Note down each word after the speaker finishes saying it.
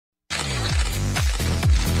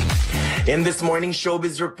In this morning's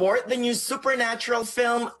Showbiz Report, the new supernatural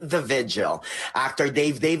film, The Vigil. Actor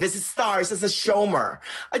Dave Davis stars as a Shomer,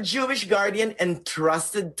 a Jewish guardian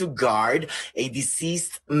entrusted to guard a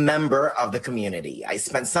deceased member of the community. I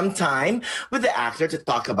spent some time with the actor to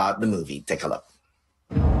talk about the movie. Take a look.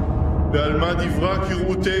 ועל מה דברה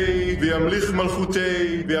כראותי, וימליך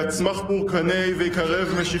מלכותי, ויצמח פורקני,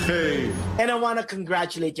 ויקרב משיחי. And I want to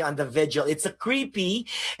congratulate you on The Vigil. It's a creepy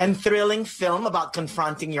and thrilling film about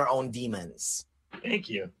confronting your own demons. Thank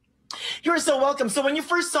you. You're so welcome. So when you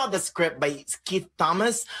first saw the script by Keith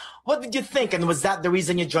Thomas, what did you think? And was that the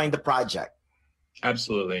reason you joined the project?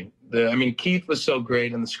 Absolutely. Keith was so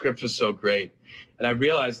great and the script was so great. And I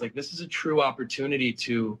realized, this is a true opportunity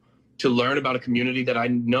to learn about a community that I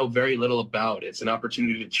know very little about. It's an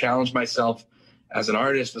opportunity to challenge myself as an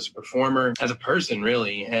artist, as a performer, as a person,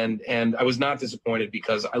 really. And I was not disappointed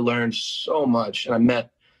because I learned so much and I met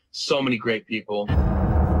so many great people.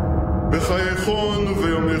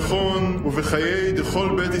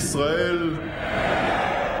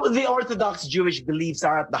 The Orthodox Jewish beliefs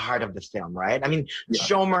are at the heart of the film, right?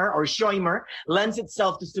 Shomer lends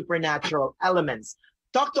itself to supernatural elements.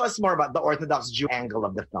 Talk to us more about the Orthodox Jew angle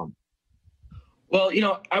of the film. Well,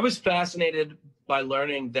 I was fascinated by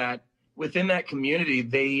learning that within that community,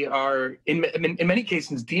 they are, in many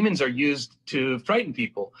cases, demons are used to frighten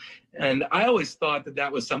people. And I always thought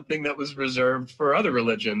that was something that was reserved for other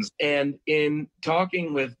religions. And in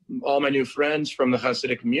talking with all my new friends from the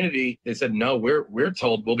Hasidic community, they said, no, we're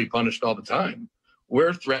told we'll be punished all the time.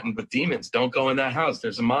 We're threatened with demons. Don't go in that house.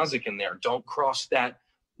 There's a mazik in there. Don't cross that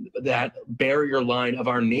barrier line of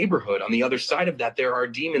our neighborhood. On the other side of that, there are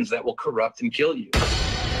demons that will corrupt and kill you.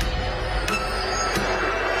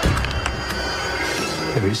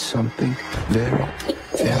 There is something very,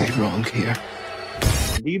 very wrong here.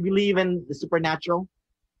 Do you believe in the supernatural?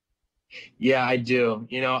 Yeah, I do.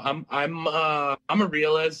 I'm a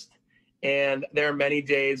realist, and there are many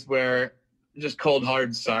days where just cold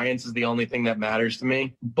hard science is the only thing that matters to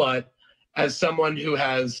me. But as someone who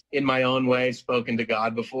has, in my own way, spoken to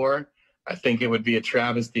God before, I think it would be a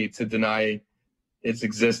travesty to deny its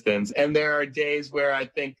existence. And there are days where I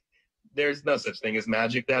think there's no such thing as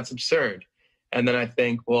magic. That's absurd. And then I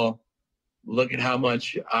think, well, look at how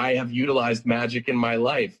much I have utilized magic in my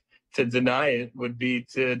life. To deny it would be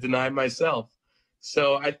to deny myself.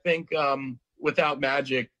 So I think without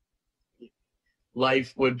magic,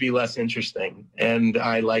 life would be less interesting. And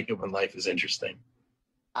I like it when life is interesting.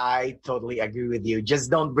 I totally agree with you. Just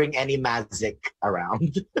don't bring any magic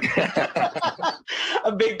around.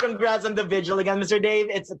 A big congrats on The Vigil again, Mr. Dave.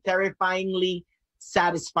 It's a terrifyingly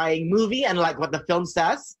satisfying movie. And like what the film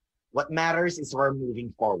says, what matters is we're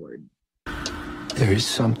moving forward. There is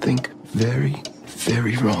something very,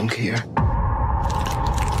 very wrong here.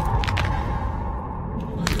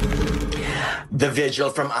 The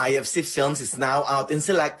Vigil from IFC Films is now out in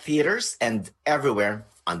select theaters and everywhere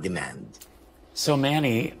on demand. So,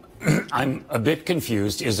 Manny, I'm a bit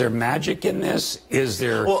confused. Is there magic in this? Is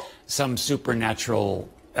there some supernatural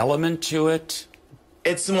element to it?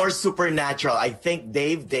 It's more supernatural. I think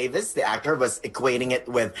Dave Davis, the actor, was equating it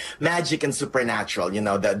with magic and supernatural,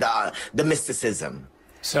 the mysticism.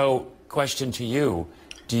 So, question to you.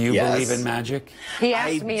 Do you believe in magic? He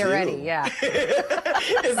asked me already, yeah.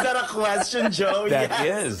 Is that a question, Joe? That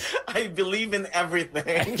is. I believe in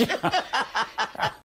everything.